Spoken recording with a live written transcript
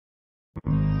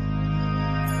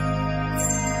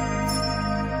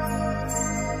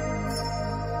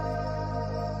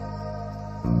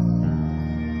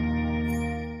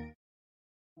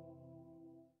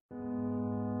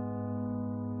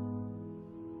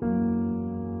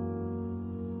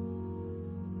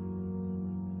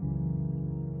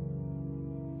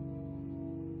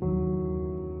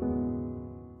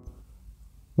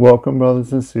Welcome,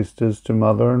 brothers and sisters, to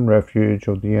Mother and Refuge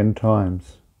of the End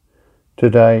Times.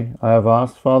 Today, I have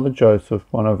asked Father Joseph,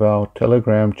 one of our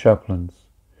Telegram chaplains,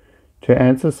 to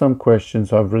answer some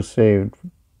questions I've received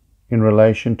in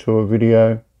relation to a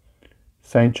video,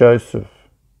 Saint Joseph,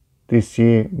 this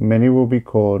year many will be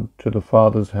called to the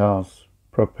Father's house.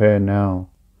 Prepare now.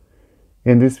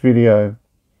 In this video,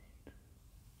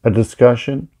 a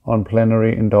discussion on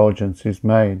plenary indulgence is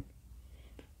made.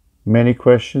 Many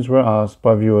questions were asked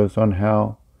by viewers on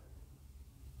how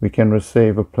we can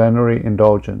receive a plenary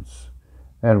indulgence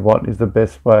and what is the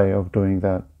best way of doing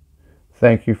that.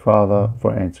 Thank you, Father,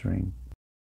 for answering.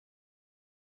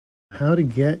 How to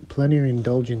get plenary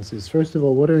indulgences. First of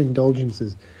all, what are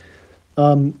indulgences?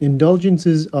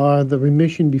 Indulgences are the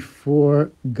remission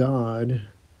before God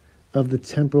of the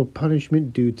temporal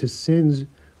punishment due to sins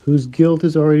whose guilt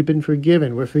has already been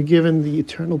forgiven. We're forgiven the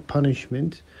eternal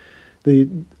punishment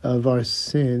of our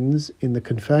sins in the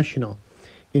confessional.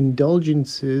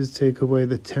 Indulgences take away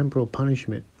the temporal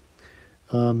punishment.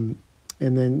 And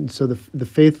then, so the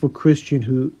faithful Christian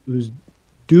who's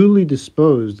duly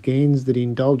disposed gains the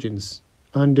indulgence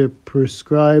under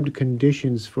prescribed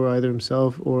conditions for either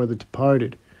himself or the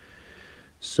departed.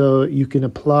 So you can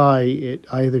apply it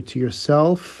either to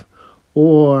yourself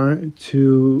or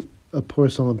to a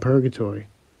person in purgatory.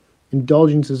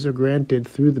 Indulgences are granted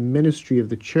through the ministry of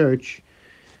the Church,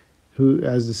 who,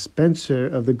 as dispenser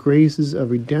of the graces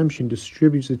of redemption,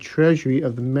 distributes the treasury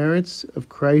of the merits of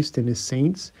Christ and his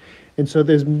saints. And so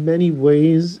there's many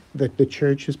ways that the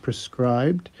Church has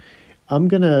prescribed. I'm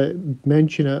going to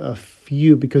mention a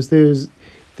few because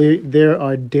there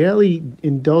are daily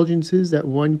indulgences that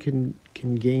one can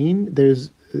gain. There's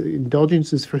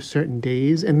indulgences for certain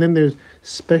days, and then there's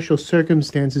special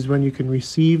circumstances when you can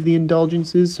receive the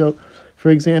indulgences. So, for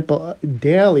example,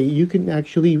 daily, you can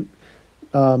actually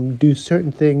do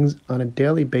certain things on a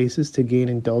daily basis to gain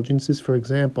indulgences. For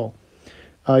example,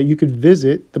 you could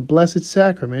visit the Blessed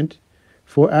Sacrament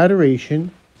for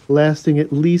adoration lasting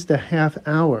at least a half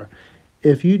hour.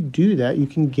 If you do that, you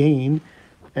can gain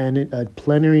a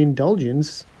plenary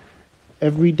indulgence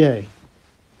every day.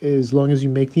 As long as you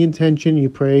make the intention, you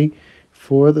pray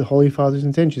for the Holy Father's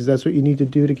intentions. That's what you need to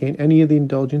do to gain any of the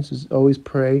indulgences. Always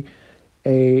pray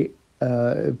for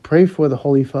the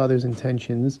Holy Father's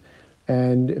intentions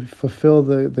and fulfill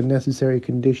the necessary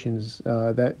conditions.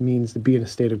 That means to be in a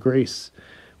state of grace,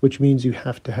 which means you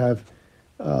have to have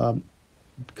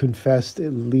confessed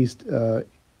at least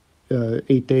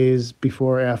 8 days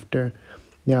before or after.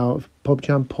 Now, Pope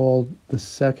John Paul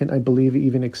II, I believe,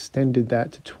 even extended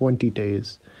that to 20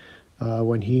 days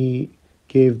when he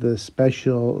gave the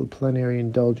special plenary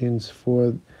indulgence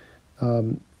for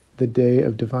the Day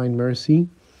of Divine Mercy.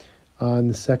 On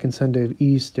the second Sunday of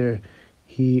Easter,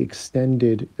 he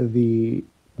extended the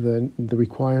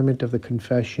requirement of the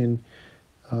confession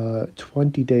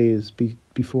 20 days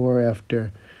before or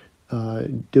after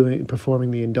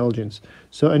performing the indulgence.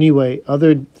 So anyway,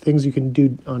 other things you can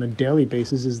do on a daily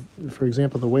basis is, for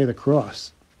example, the Way of the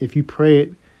Cross. If you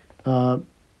pray at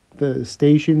the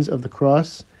stations of the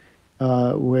cross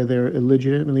where they're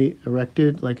illegitimately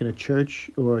erected, like in a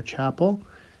church or a chapel,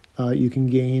 you can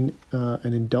gain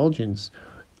an indulgence.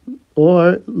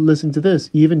 Or listen to this,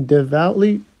 even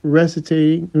devoutly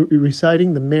reciting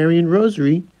the Marian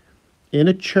Rosary in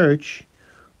a church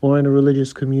or in a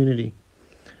religious community.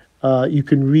 You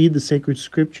can read the sacred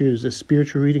scriptures, a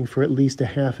spiritual reading for at least a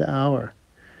half hour.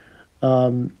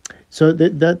 So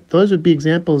those would be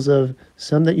examples of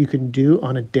some that you can do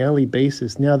on a daily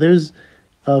basis. Now, there's,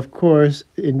 of course,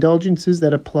 indulgences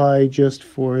that apply just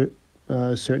for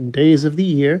certain days of the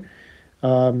year.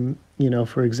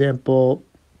 For example,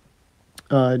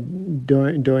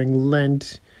 during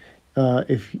Lent,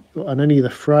 if on any of the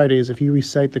Fridays, if you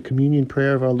recite the communion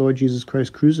prayer of our Lord Jesus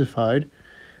Christ crucified,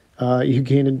 you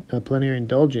gain a plenary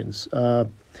indulgence.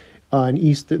 On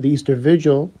Easter, the Easter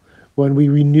Vigil, when we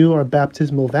renew our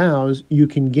baptismal vows, you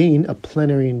can gain a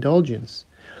plenary indulgence.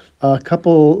 A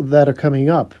couple that are coming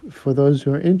up for those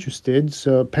who are interested.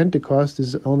 So Pentecost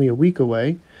is only a week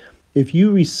away. If you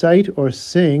recite or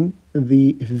sing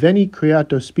the Veni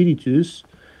Creator Spiritus,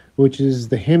 which is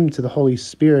the hymn to the Holy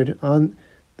Spirit on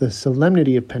the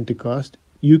solemnity of Pentecost,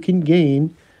 you can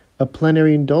gain a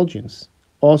plenary indulgence.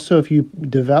 Also, if you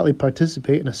devoutly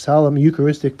participate in a solemn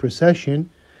Eucharistic procession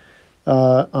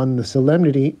on the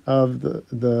solemnity of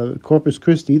the Corpus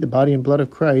Christi, the body and blood of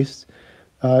Christ,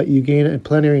 you gain a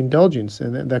plenary indulgence,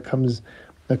 and that comes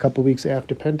a couple weeks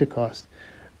after Pentecost.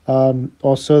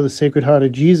 Also, the Sacred Heart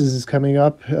of Jesus is coming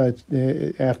up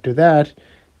after that,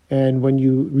 and when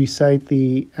you recite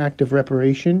the act of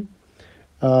reparation,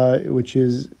 which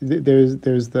is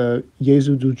there's the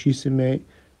Jesu Dulcissime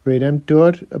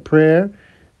Redemptor prayer.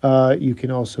 You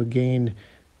can also gain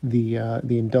the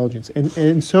indulgence,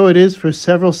 and so it is for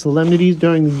several solemnities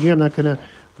during the year. I'm not going to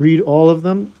read all of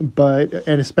them,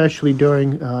 and especially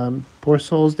during Poor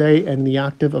Souls Day and the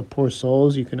octave of Poor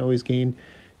Souls, you can always gain,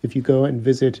 if you go and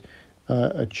visit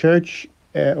a church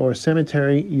or a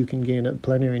cemetery, you can gain a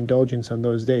plenary indulgence on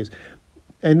those days.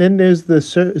 And then there's the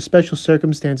special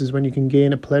circumstances when you can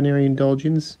gain a plenary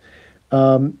indulgence.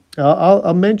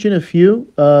 I'll mention a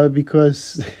few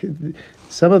because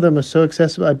some of them are so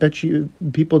accessible. I bet you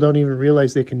people don't even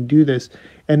realize they can do this.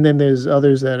 And then there's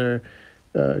others that are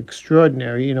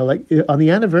extraordinary. You know, like on the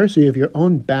anniversary of your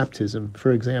own baptism,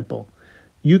 for example,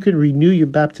 you can renew your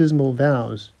baptismal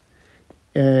vows,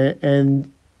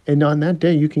 and on that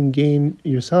day you can gain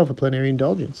yourself a plenary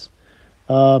indulgence.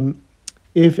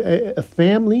 If a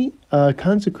family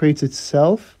consecrates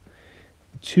itself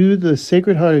to the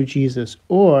Sacred Heart of Jesus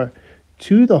or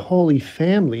to the Holy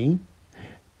Family,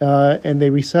 and they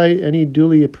recite any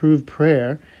duly approved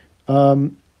prayer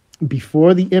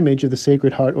before the image of the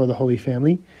Sacred Heart or the Holy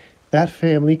Family, that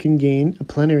family can gain a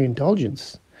plenary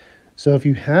indulgence. So if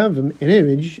you have an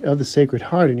image of the Sacred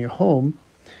Heart in your home,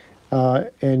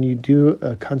 and you do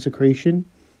a consecration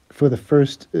for the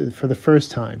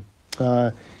first time,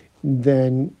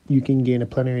 then you can gain a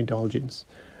plenary indulgence.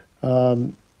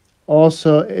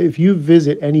 Also, if you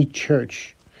visit any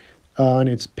church on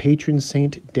its patron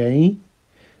saint day,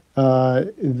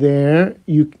 there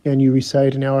you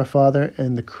recite an Our Father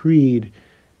and the Creed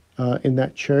in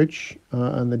that church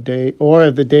on the day,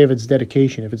 or the day of its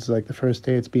dedication. If it's like the first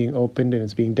day it's being opened and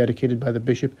it's being dedicated by the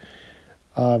bishop,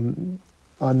 on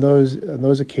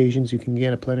those occasions you can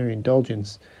gain a plenary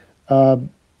indulgence.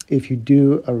 If you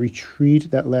do a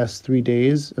retreat that lasts 3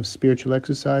 days of spiritual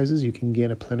exercises, you can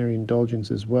gain a plenary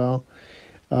indulgence as well.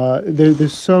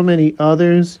 There's so many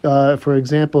others. For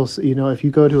example, you know, if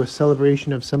you go to a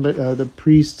celebration of somebody, the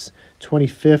priest's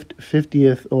 25th,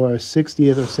 50th, or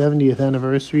 60th or 70th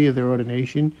anniversary of their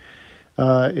ordination,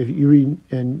 if you read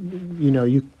and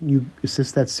you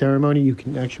assist that ceremony, you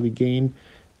can actually gain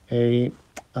a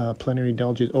plenary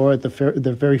indulgence. Or at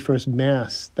the very first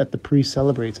mass that the priest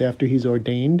celebrates after he's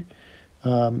ordained,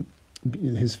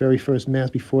 his very first mass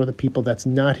before the people, that's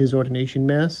not his ordination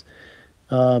mass.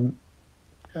 The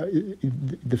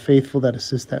faithful that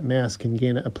assist that mass can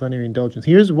gain a plenary indulgence.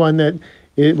 Here's one that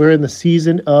we're in the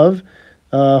season of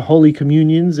Holy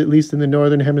Communions, at least in the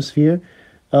Northern Hemisphere.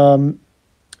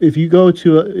 If you go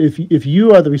to if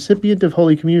you are the recipient of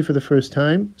Holy Communion for the first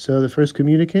time, so the first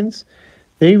communicants,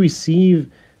 they receive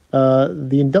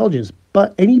the indulgence.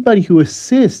 But anybody who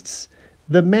assists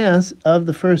the Mass of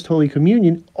the First Holy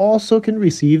Communion also can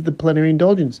receive the plenary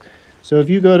indulgence. So if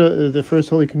you go to the First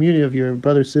Holy Communion of your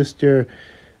brother, sister,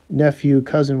 nephew,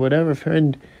 cousin, whatever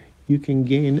friend, you can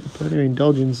gain a plenary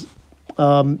indulgence.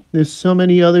 There's so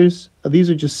many others. These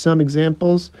are just some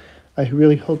examples. I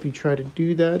really hope you try to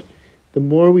do that. The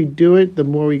more we do it, the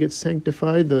more we get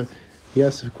sanctified.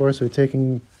 Yes, of course, we're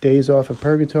taking days off of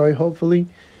purgatory, hopefully,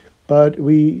 but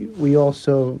we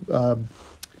also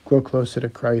grow closer to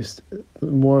Christ. The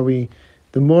more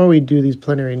we do these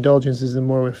plenary indulgences, the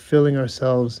more we're filling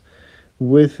ourselves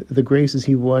with the graces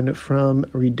He won from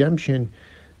redemption.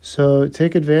 So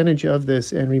take advantage of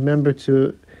this, and remember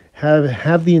to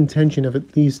have the intention of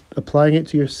at least applying it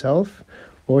to yourself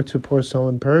or to a poor soul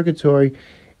in purgatory,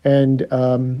 and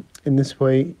in this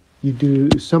way you do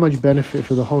so much benefit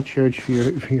for the whole church, for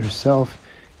yourself.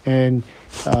 And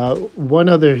one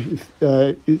other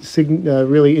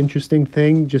really interesting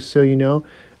thing, just so you know,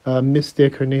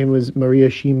 mystic, her name was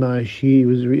Maria Shima. It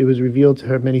was revealed to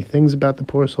her many things about the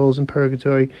poor souls in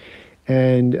purgatory,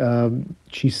 and I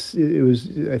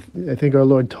think our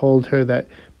Lord told her that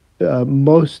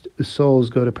most souls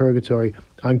go to purgatory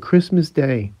on Christmas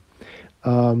Day,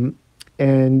 and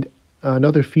on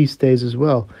other feast days as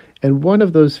well. And one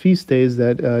of those feast days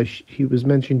that he was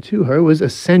mentioned to her was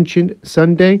Ascension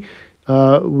Sunday.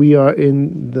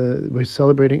 We're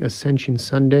celebrating Ascension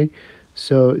Sunday.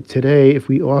 So today, if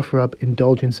we offer up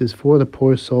indulgences for the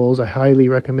poor souls, I highly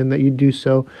recommend that you do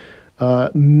so.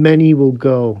 Many will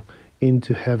go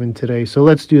into heaven today. So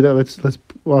let's do that. Let's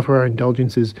offer our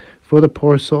indulgences for the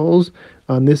poor souls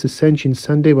on this Ascension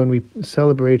Sunday when we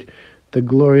celebrate the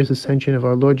glorious ascension of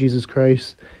our Lord Jesus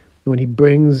Christ, when he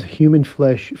brings human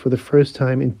flesh for the first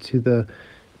time into the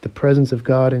presence of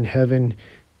God in heaven.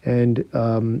 And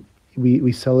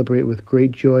we celebrate with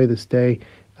great joy this day.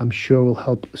 I'm sure will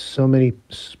help so many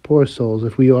poor souls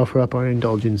if we offer up our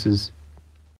indulgences.